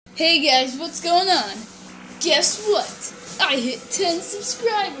Hey guys, what's going on? Guess what? I hit 10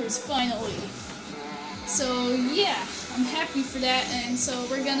 subscribers finally. So yeah, I'm happy for that, and so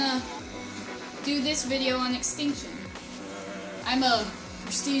we're gonna do this video on Extinction. I'm a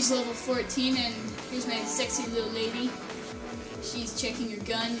prestige level 14, and here's my sexy little lady. She's checking her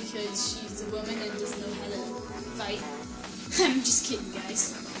gun because she's a woman and doesn't know how to fight. I'm just kidding,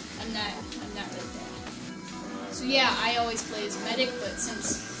 guys. I'm not like that. So yeah, I always play as medic, but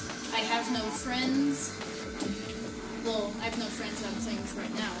since I have no friends, well, I have no friends that I'm playing with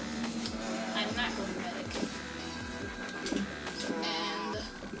right now, I'm not going medic. And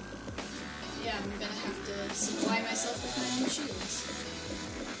yeah, I'm gonna have to supply myself with my own shields.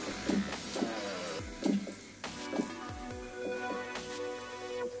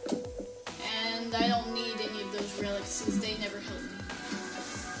 And I don't need any of those relics because they never help me.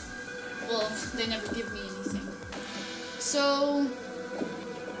 Well, they never give me anything. So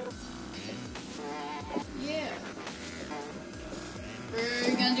yeah,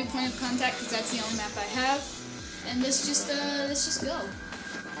 we're gonna do point of contact because that's the only map I have, and let's just go.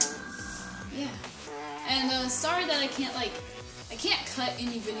 Yeah, and sorry that I can't cut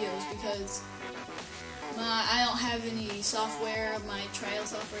any videos because I don't have any software. My trial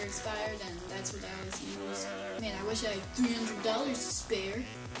software expired, and that's what I always use. Man, I wish I had $300 to spare.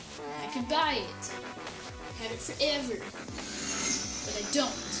 I could buy it, have it forever, but I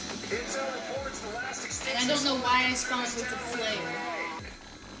don't. And I don't know why I spawned with the flare.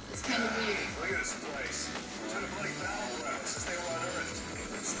 It's kind of weird. Look at this place. It's been like battlegrounds since they were unearthed.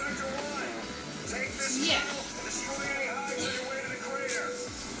 Spectre 1, take this yeah. and destroy any hives on your way to the crater.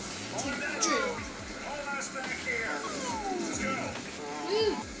 On that Drill. Hold us back here. Let's go.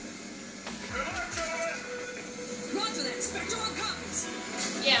 Woo. Good luck, gentlemen. Roger that. Spectre 1 copies.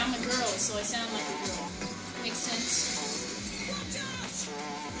 Yeah, I'm a girl, so I sound like a girl. Makes sense.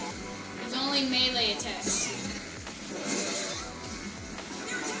 There's only melee attacks.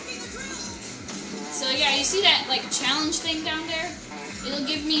 So yeah, you see that like challenge thing down there? It'll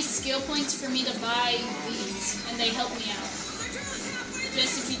give me skill points for me to buy these, and they help me out.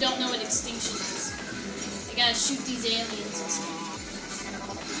 Just if you don't know what Extinction is. I gotta shoot these aliens and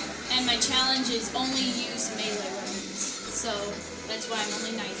stuff. And my challenge is only use melee weapons. So that's why I'm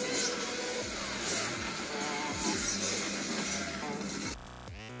only knifing.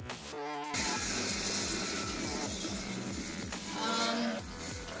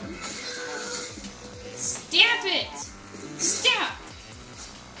 Stop it! Stop!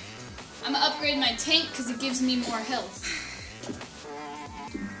 I'm gonna upgrade my tank because it gives me more health.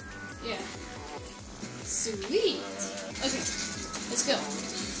 Yeah. Sweet! Okay, let's go.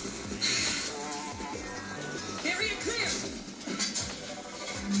 Area clear.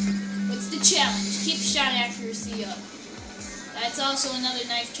 What's the challenge? Keep shot accuracy up. That's also another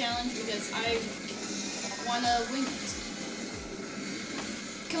knife challenge because I wanna win it.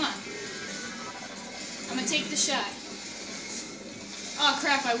 Come on. I'm gonna take the shot. Oh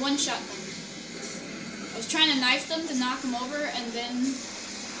crap, I one-shot them. I was trying to knife them to knock them over, and then...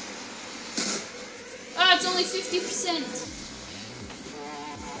 Oh, it's only 50%.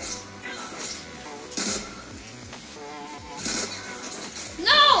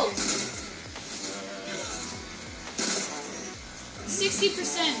 No!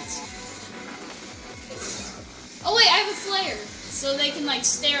 60%. Oh wait, I have a flare. So they can like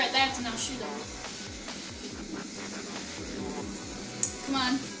stare at that and I'll shoot them. Come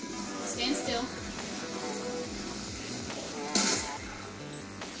on. Stand still.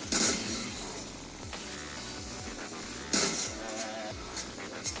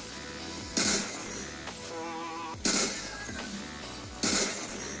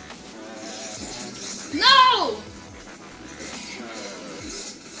 No!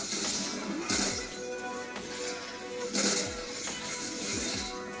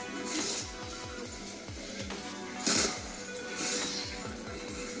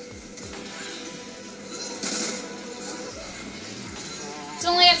 It's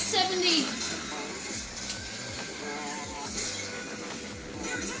only at 70.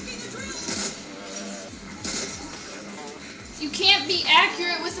 You can't be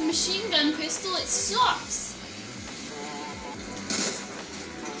accurate with a machine gun pistol. It sucks.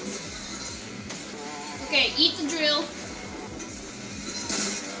 Okay, eat the drill.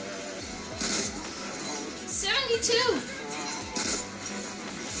 72.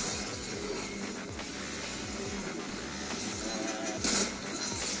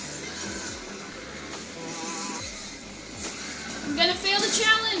 I'm gonna fail the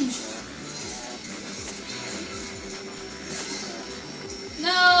challenge!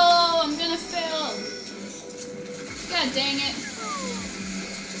 No, I'm gonna fail! God dang it.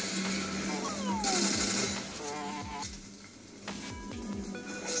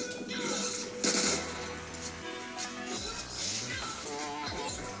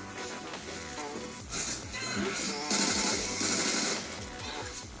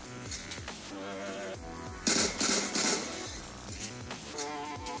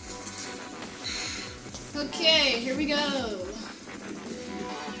 Okay, here we go.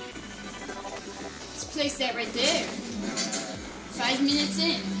 Let's place that right there. 5 minutes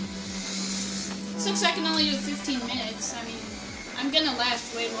in. Sucks I can only do 15 minutes. I mean, I'm gonna last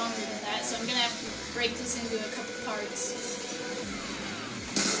way longer than that, so I'm gonna have to break this into a couple parts.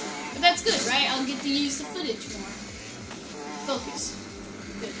 But that's good, right? I'll get to use the footage more. Focus.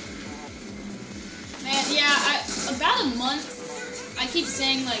 Good. Man, yeah, about a month. I keep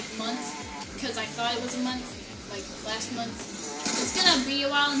saying like month because I thought it was a month, like last month. It's gonna be a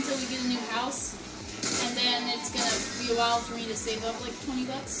while until we get a new house, and then it's gonna be a while for me to save up like 20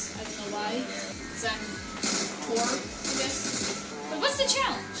 bucks. I don't know why, because I'm poor, I guess. But what's the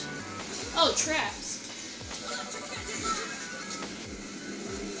challenge? Oh, traps.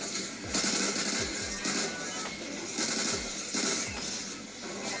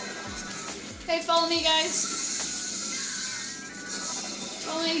 Hey, follow me, guys.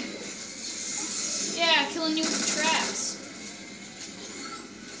 Follow me. Yeah, killing you with the traps.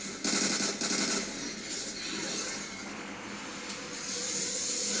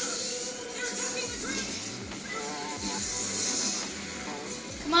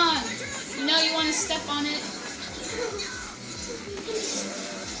 Come on. You know you want to step on it.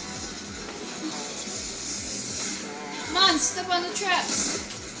 Come on, step on the traps.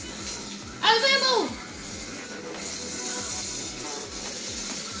 Out of ammo!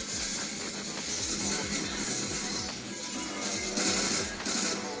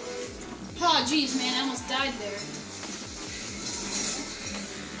 Oh, jeez, man, I almost died there.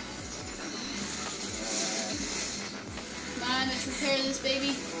 Come on, let's repair this,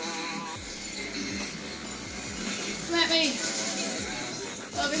 baby. Come at me.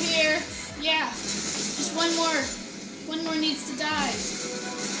 Over here. Yeah. Just one more. One more needs to die.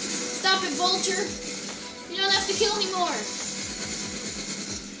 Stop it, Vulture. You don't have to kill anymore.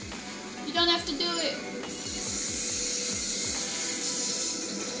 You don't have to do it.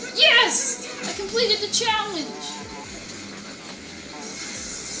 Yes! I completed the challenge.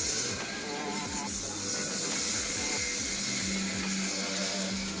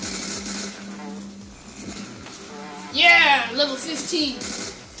 Yeah, level 15.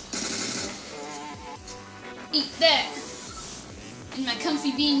 Eat that in my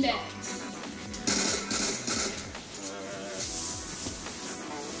comfy beanbag.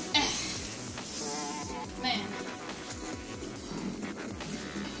 Man.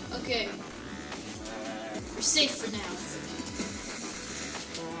 Okay. We're safe for now.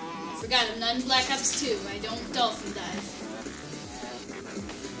 Forgot I'm not in Black Ops 2. I don't dolphin dive.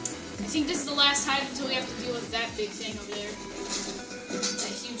 I think this is the last hive until we have to deal with that big thing over there.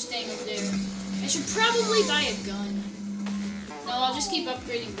 That huge thing over there. I should probably buy a gun. No, I'll just keep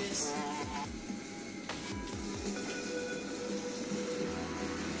upgrading this.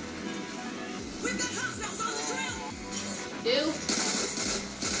 We've got hostiles on the trail! Do?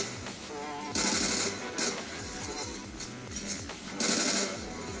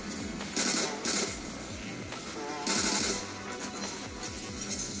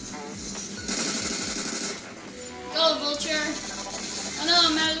 Go, Vulture! Oh no,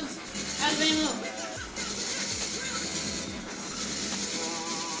 I'm out of ammo.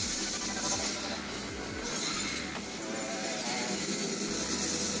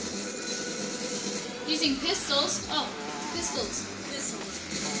 Using pistols? Oh, pistols. This'll work.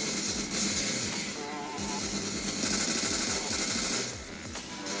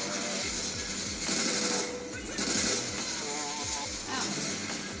 Ow.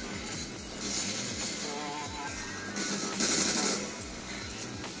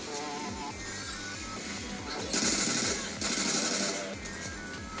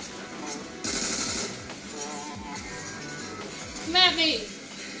 Come at me!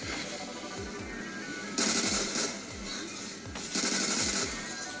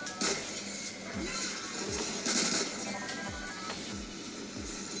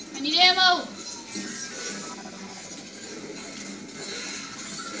 I need ammo!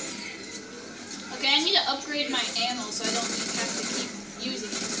 Okay, I need to upgrade my ammo so I don't have to keep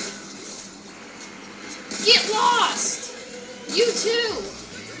using it. Get lost! You too!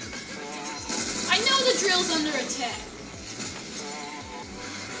 I know the drill's under attack.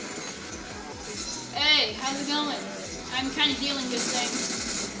 Hey, how's it going? I'm kind of healing this thing.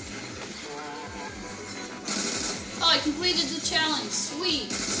 Oh, I completed the challenge.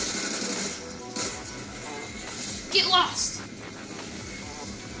 Sweet. Get lost.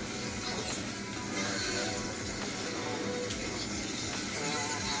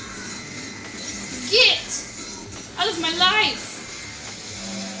 Get out of my life.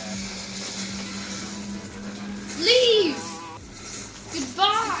 Leave.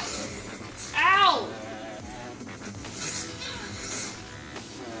 Goodbye. Ow.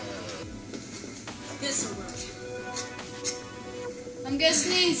 a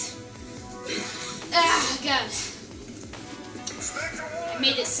sneeze. Ah, God. I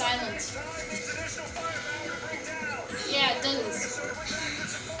made it silent. Yeah, it does.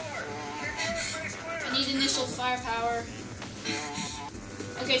 I need initial firepower.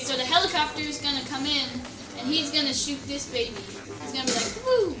 Okay, so the helicopter is gonna come in, and he's gonna shoot this baby. He's gonna be like,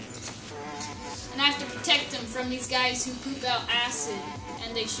 woo! And I have to protect him from these guys who poop out acid,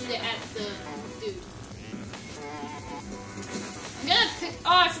 and they shoot it at the dude. I'm gonna pick.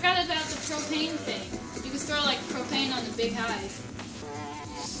 Oh, I forgot about the propane thing. You can throw like propane on the big hive.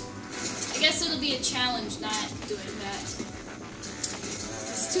 I guess it'll be a challenge not doing that.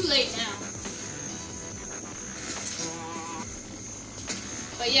 It's too late now.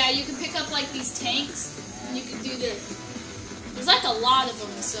 But yeah, you can pick up like these tanks, and you can do this. There's like a lot of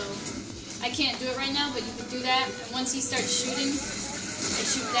them, so I can't do it right now, but you can do that. And once he starts shooting, I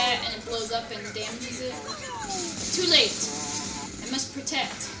shoot that, and it blows up and damages it. Too late. I must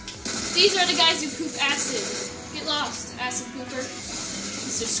protect. These are the guys who poop acid. Get lost, acid pooper.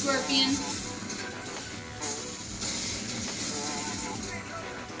 Mr. Scorpion.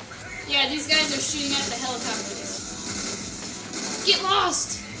 Yeah, these guys are shooting at the helicopters. Get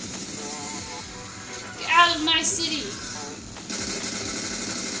lost! Get out of my city!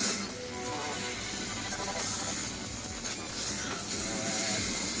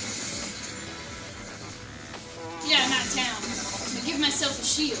 Yeah, not town. I'm gonna give myself a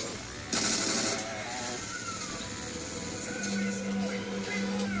shield.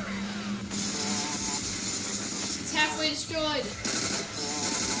 It's halfway destroyed.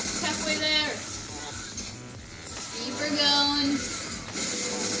 It's halfway there. Keep her going.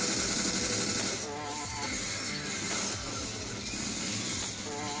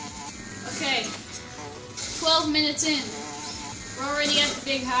 Okay. 12 minutes in. We're already at the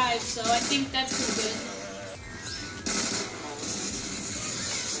big hive, so I think that's pretty good.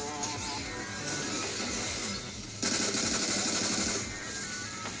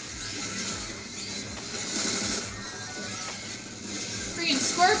 Freaking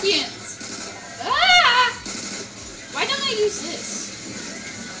scorpions! Ah! Why don't I use this?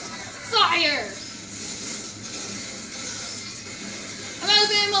 Fire! I'm out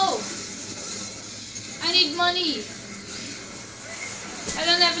of ammo! I need money! I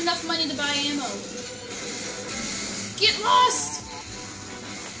don't have enough money to buy ammo. Get lost!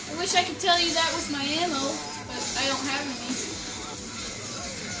 I wish I could tell you that was my ammo, but I don't have any.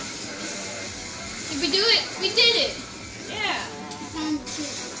 Did we do it? We did it! Yeah!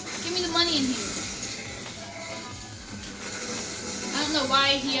 Give me the money in here. I don't know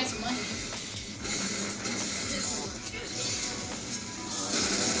why he has money.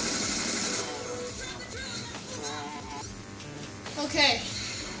 Okay.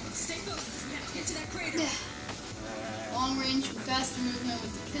 Stay focused. We have to get to that crater. Long range and faster movement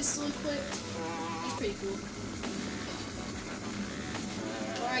with the pistol equipped. That's pretty cool.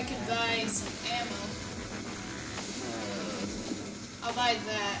 Or I could buy some ammo. I'll buy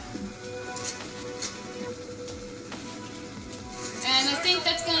that. And I think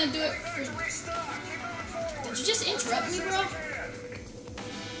that's gonna do it for... Did you just interrupt me, bro?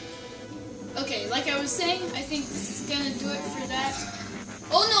 Okay, like I was saying, I think this is gonna do it for that.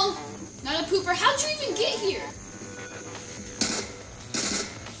 Oh no! Not a pooper. How'd you even get here?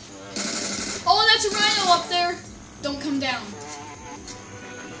 Oh, that's a rhino up there! Don't come down.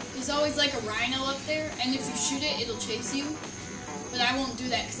 There's always like a rhino up there, and if you shoot it, it'll chase you. But I won't do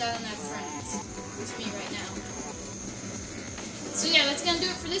that because I don't have friends with me right now. So yeah, that's gonna do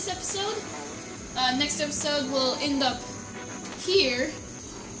it for this episode. Next episode will end up here.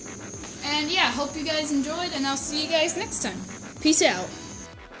 And yeah, hope you guys enjoyed, and I'll see you guys next time. Peace out.